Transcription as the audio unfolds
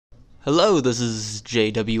Hello, this is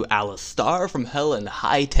JW Alistar from Hell and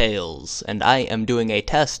Hightails, and I am doing a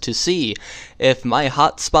test to see if my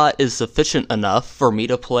hotspot is sufficient enough for me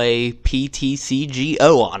to play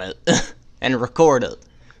PTCGO on it and record it.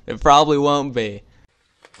 It probably won't be.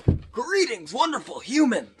 Greetings, wonderful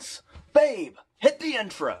humans! Babe, hit the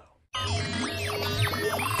intro!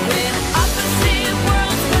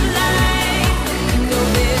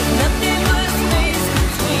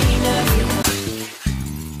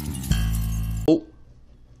 Oh,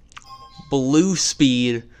 blue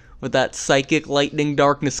speed with that Psychic Lightning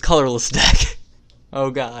Darkness colorless deck.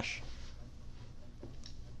 Oh gosh.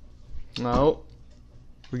 Oh,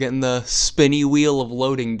 we're getting the spinny wheel of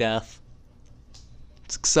loading death.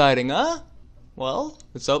 It's exciting, huh? Well,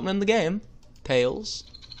 it's opening the game. Tails.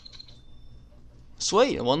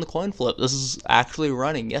 Sweet, I won the coin flip. This is actually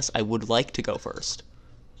running. Yes, I would like to go first.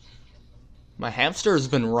 My hamster has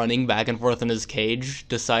been running back and forth in his cage,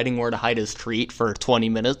 deciding where to hide his treat for 20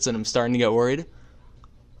 minutes, and I'm starting to get worried.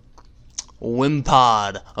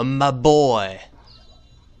 Wimpod, my boy.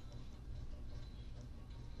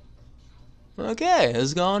 Okay,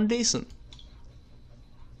 it's gone decent.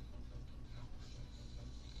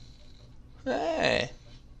 Hey,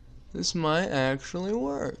 this might actually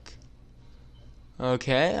work.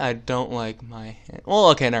 Okay, I don't like my hand. Well,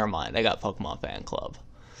 okay, never mind. I got Pokemon Fan Club.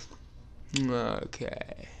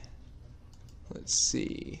 Okay. Let's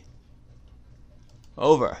see.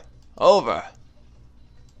 Over. Okay,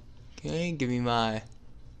 give me my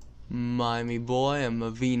Mimey boy. I'm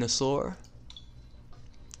a Venusaur.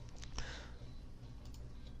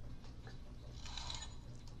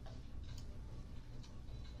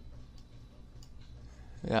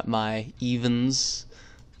 I got my evens.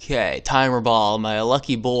 Okay, timer ball, my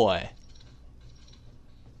lucky boy.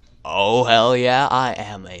 Oh, hell yeah, I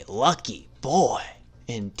am a lucky boy.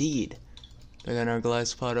 Indeed. I got another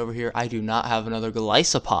Golisopod over here. I do not have another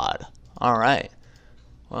Golisopod. Alright.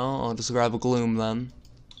 Well, I'll just grab a Gloom then.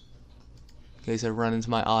 In case I run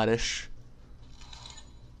into my Oddish.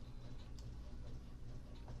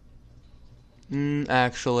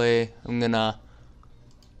 Actually, I'm gonna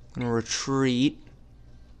retreat.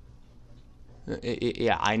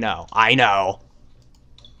 Yeah, I know. I'm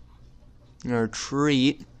gonna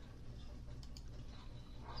retreat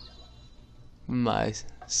my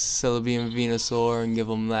Celebian Venusaur and give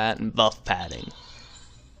him that and buff padding.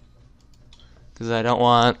 Because I don't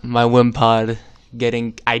want my Wimpod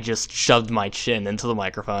getting... I just shoved my chin into the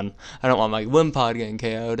microphone. I don't want my Wimpod getting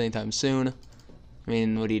KO'd anytime soon. I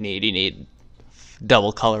mean, what do you need? You need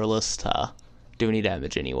double colorless to do any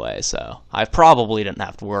damage anyway, so I probably didn't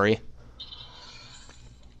have to worry.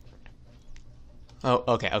 Oh,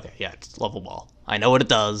 okay, yeah, it's level ball. I know what it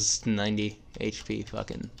does. 90 HP,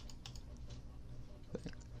 fucking.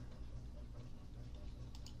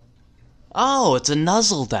 Oh, it's a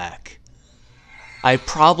Nuzzle deck. I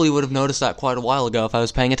probably would have noticed that quite a while ago if I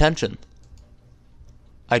was paying attention.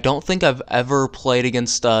 I don't think I've ever played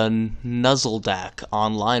against a Nuzzle deck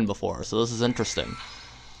online before, so this is interesting.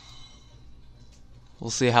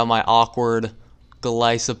 We'll see how my awkward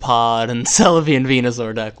Golisopod and Celebian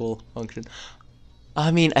Venusaur deck will function.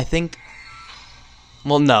 I mean, I think...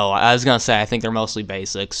 Well, no, I was gonna say I think they're mostly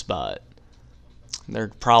basics, but...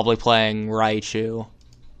 They're probably playing Raichu.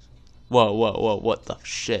 Whoa, what the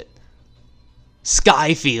shit?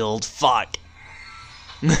 Skyfield, fuck.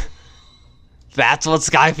 That's what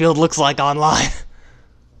Skyfield looks like online.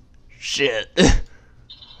 Shit.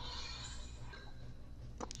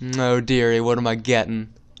 Oh dearie, what am I getting?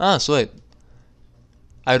 Oh, sweet.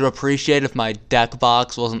 I'd appreciate if my deck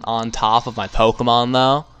box wasn't on top of my Pokemon,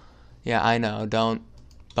 though. Yeah, I know. Don't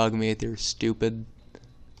bug me with your stupid...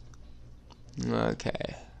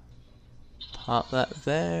 Okay. Pop that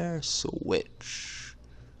there. Switch.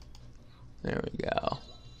 There we go.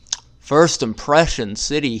 First Impression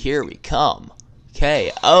City, here we come.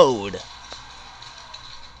 KO'd.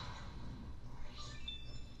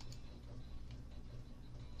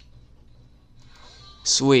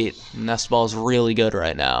 Sweet. Nest Ball's really good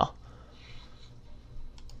right now.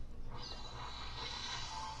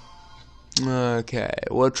 Okay,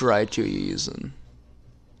 what Raichu are you using?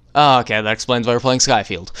 Oh, okay, that explains why we're playing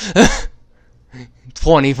Skyfield.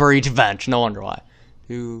 20 for each bench, no wonder why.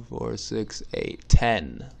 2, 4, 6, 8,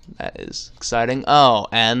 10. That is exciting. Oh,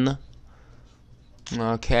 N.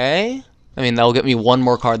 Okay. I mean, that'll get me one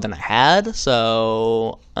more card than I had,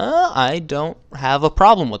 so... I don't have a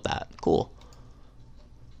problem with that. Cool.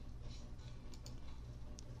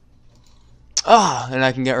 Ah, and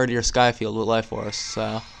I can get rid of your Skyfield with Life Force,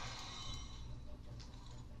 so...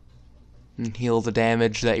 And heal the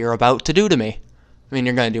damage that you're about to do to me. I mean,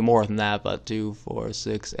 you're going to do more than that, but 2, 4,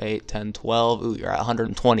 6, 8, 10, 12. Ooh, you're at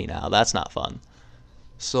 120 now. That's not fun.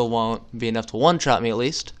 Still won't be enough to one-shot me at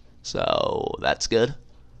least. So, that's good.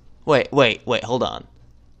 Wait, hold on.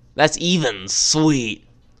 That's even. Sweet.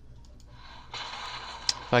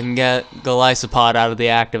 If I can get Golisopod out of the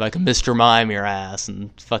active, I can Mr. Mime your ass and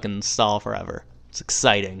fucking stall forever. It's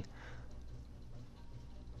exciting.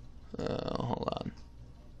 Hold on.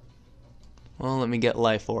 Well, let me get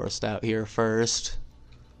Life Forest out here first.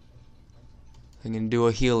 I can do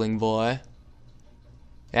a healing boy.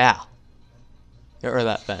 Yeah. Get rid of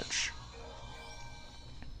that bench.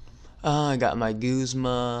 I got my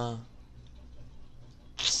Guzma.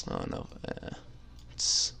 Oh no.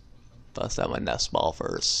 Let's bust out my nest ball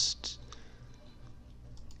first.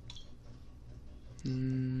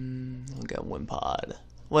 I'll get Wimpod.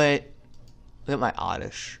 Wait. Look at my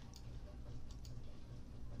Oddish.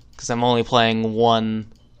 Because I'm only playing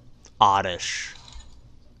one Oddish.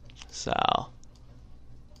 So.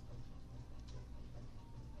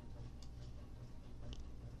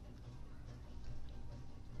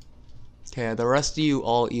 Okay, the rest of you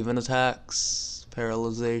all even attacks.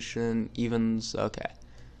 Paralyzation, evens, okay.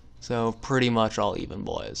 So, pretty much all even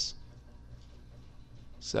boys.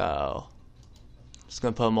 So, just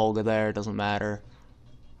gonna put Molga there, doesn't matter.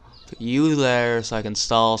 Put you there so I can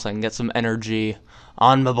stall, so I can get some energy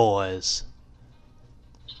on my boys.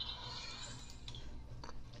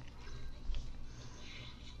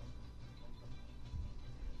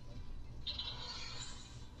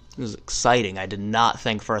 This is exciting. I did not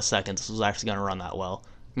think for a second this was actually going to run that well.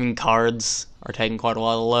 I mean, cards are taking quite a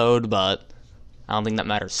while to load, but I don't think that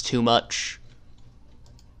matters too much.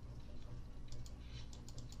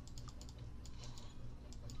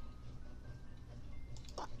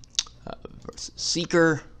 Versus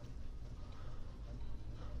Seeker.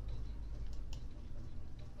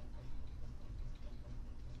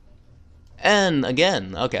 N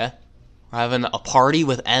again. Okay. We're having a party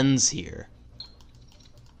with N's here.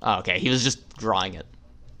 Oh, okay, he was just drawing it.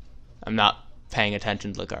 I'm not paying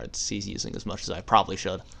attention to the cards he's using as much as I probably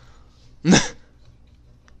should.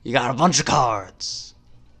 You got a bunch of cards.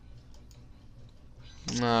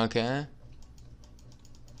 Okay.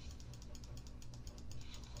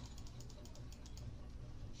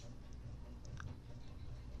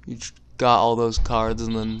 You just got all those cards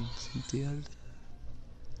and then...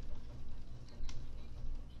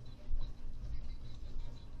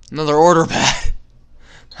 Another order pad.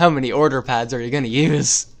 How many order pads are you gonna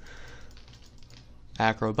use?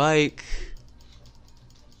 Acrobike.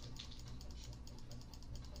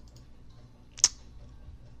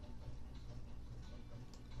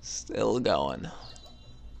 Still going.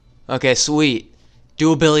 Okay, sweet.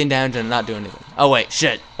 Do a billion damage and not do anything. Oh wait,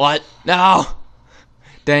 shit. What? No!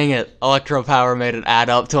 Dang it. Electro power made it add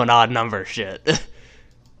up to an odd number. Shit.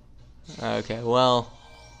 Okay, well,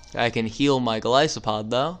 I can heal my Golisopod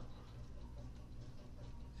though.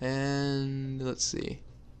 And let's see.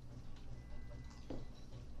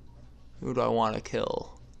 Who do I want to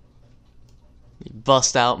kill?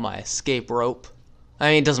 Bust out my escape rope. I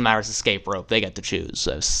mean, it doesn't matter, it's escape rope. They get to choose.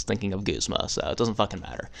 I was thinking of Guzma, so it doesn't fucking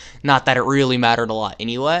matter. Not that it really mattered a lot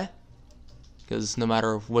anyway. Because no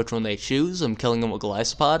matter which one they choose, I'm killing them with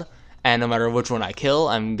Golisopod. And no matter which one I kill,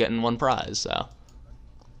 I'm getting one prize, so.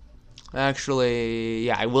 Actually,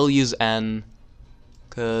 yeah, I will use N.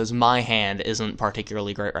 Because my hand isn't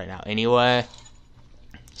particularly great right now anyway.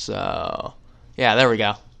 So, yeah, there we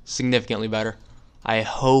go. Significantly better. I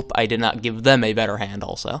hope I did not give them a better hand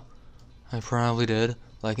also. I probably did,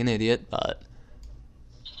 like an idiot, but...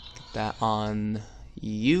 Get that on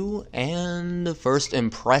you, and first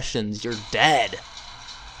impressions, you're dead.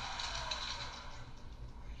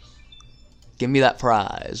 Give me that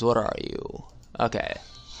prize. What are you? Okay.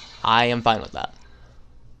 I am fine with that.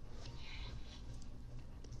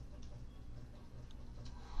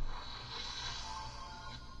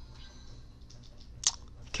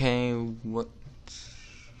 Okay, what?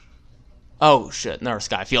 Oh shit, another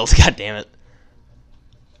Skyfield, god damn it.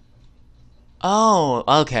 Oh,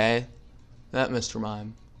 okay. That Mr.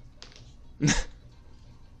 Mime.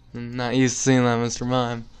 I'm not used to seeing that Mr.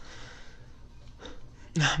 Mime.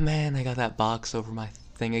 Oh, man, I got that box over my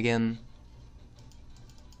thing again.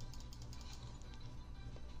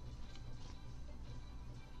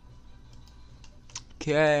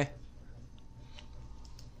 Okay.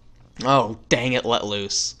 Oh, dang it, let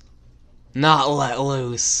loose. Not let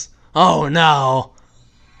loose. Oh, no.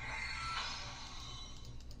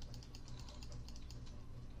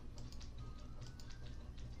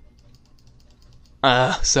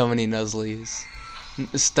 So many Nuzzlies.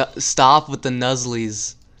 Stop with the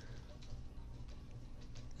Nuzzlies.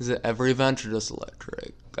 Is it every event or just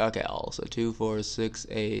electric? Okay, also 2, 4, 6,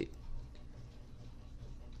 8,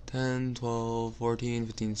 10, 12, 14,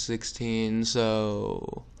 15, 16,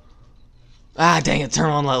 so... Ah, dang it, turn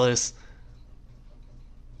on, let loose.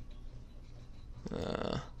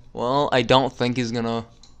 Well, I don't think he's gonna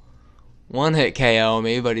one-hit KO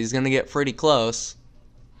me, but he's gonna get pretty close.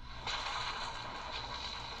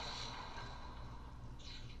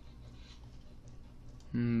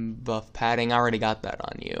 Buff padding, I already got that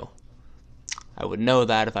on you. I would know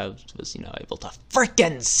that if I was, able to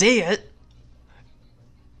freaking see it.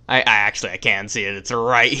 I actually, I can see it. It's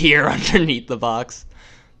right here underneath the box.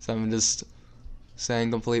 So I'm just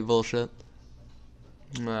saying complete bullshit.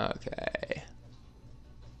 Okay.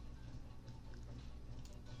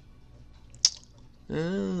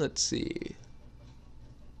 Let's see.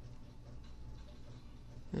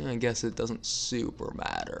 I guess it doesn't super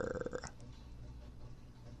matter.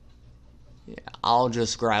 Yeah, I'll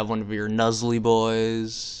just grab one of your nuzzly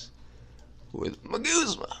boys with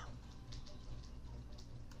Maguzma.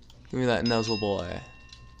 Give me that nuzzle boy.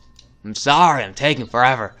 I'm sorry, I'm taking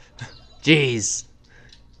forever. Jeez.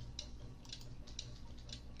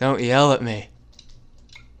 Don't yell at me.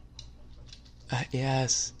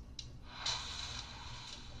 Yes.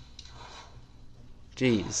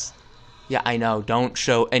 Jeez. Yeah, I know. Don't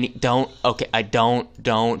show any. Don't. Okay,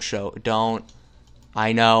 don't show. Don't.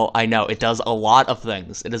 I know. It does a lot of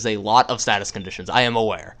things. It is a lot of status conditions. I am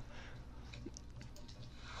aware.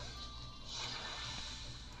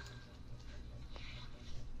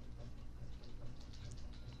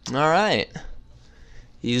 Alright.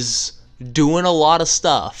 He's doing a lot of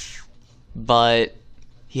stuff, but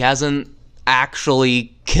he hasn't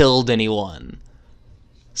actually killed anyone.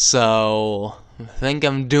 So, I think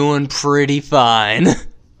I'm doing pretty fine.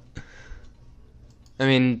 I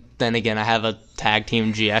mean, then again, I have a tag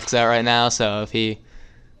team GX out right now, so if he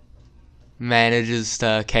manages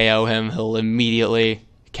to KO him, he'll immediately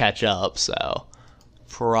catch up, so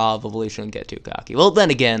probably shouldn't get too cocky. Well, then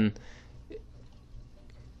again,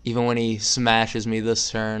 even when he smashes me this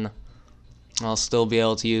turn, I'll still be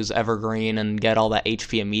able to use Evergreen and get all that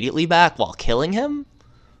HP immediately back while killing him.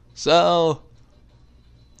 So,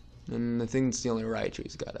 I think it's the only Raichu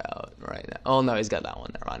he's got out right now. Oh, no, he's got that one.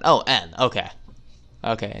 Never mind. Oh, N. Okay.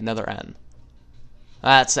 Okay, another N.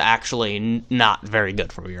 That's actually not very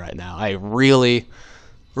good for me right now. I really,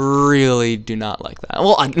 really do not like that.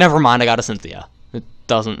 Well, never mind. I got a Cynthia. It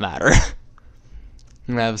doesn't matter.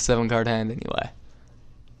 I'm going to have a 7-card hand anyway.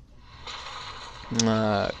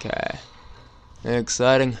 Okay.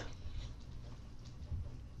 Exciting.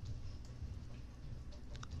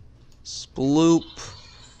 Sploop.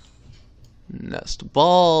 Nest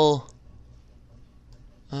Ball.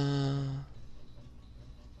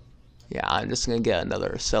 Yeah, I'm just gonna get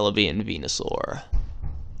another Celebian Venusaur.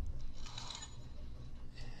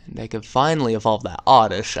 And I can finally evolve that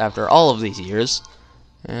Oddish after all of these years.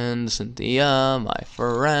 And Cynthia, my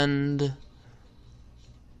friend.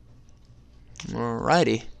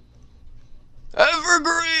 Alrighty.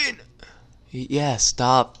 Evergreen! Yeah,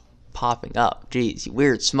 stop popping up. Jeez, you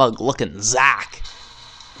weird, smug looking Zack.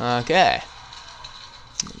 Okay.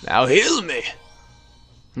 Now heal me.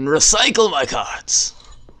 And recycle my cards.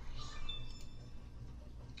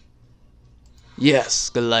 Yes,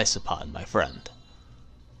 Glisopod, my friend.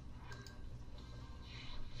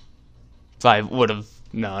 If I would have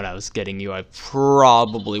known I was getting you, I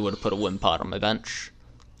probably would have put a Wimpod on my bench.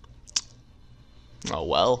 Oh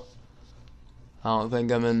well. I don't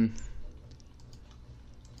think I'm in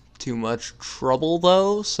too much trouble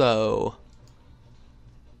though, so...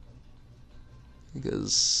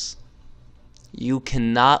 Because you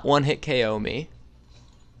cannot one-hit KO me.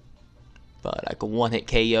 But I can one-hit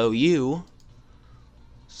KO you.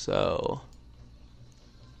 So...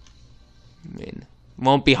 I mean,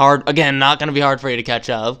 won't be hard. Again, not going to be hard for you to catch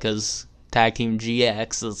up, because Tag Team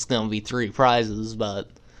GX, it's going to be 3 prizes, but...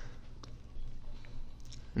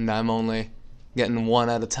 And I'm only getting 1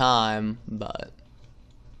 at a time, but...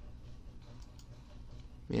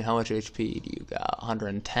 I mean, how much HP do you got?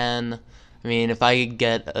 110? I mean, if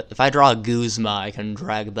I draw a Guzma, I can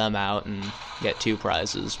drag them out and get 2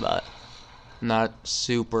 prizes, but... I'm not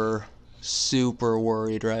super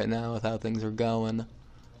worried right now with how things are going.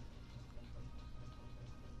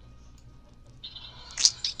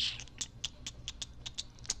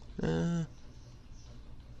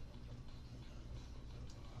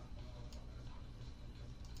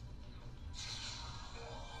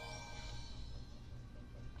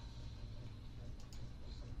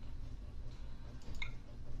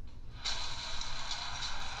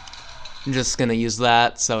 I'm just gonna use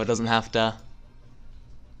that so it doesn't have to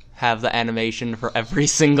have the animation for every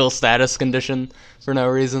single status condition for no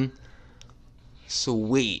reason.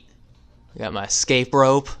 Sweet. Got my escape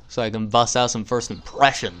rope so I can bust out some first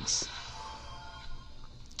impressions.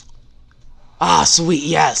 Ah, sweet,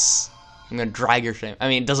 yes! I'm gonna drag your shame. I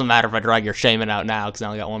mean, it doesn't matter if I drag your shaman out now, because I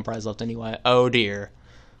only got one prize left anyway. Oh dear.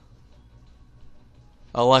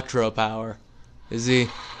 Electro power. Is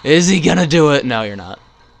he gonna do it? No, you're not.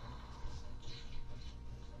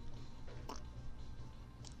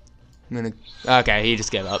 Okay, he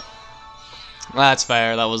just gave up. That's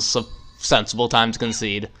fair. That was a sensible time to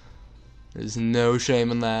concede. There's no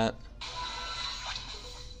shame in that.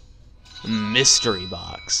 Mystery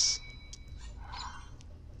box.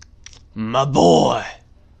 My boy.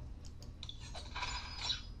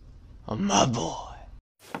 Oh, my boy.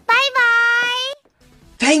 Bye-bye!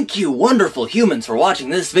 Thank you, wonderful humans, for watching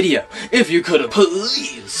this video. If you could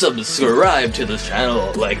please subscribe to this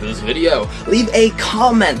channel, like this video, leave a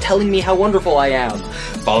comment telling me how wonderful I am.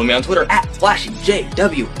 Follow me on Twitter at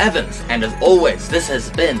FlashyJWEvans, and as always, this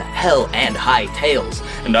has been Hell and High Tales,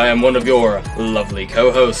 and I am one of your lovely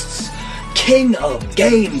co-hosts, King of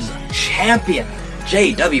Games Champion,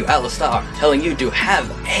 JW Alistar, telling you to have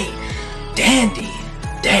a dandy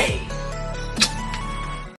day.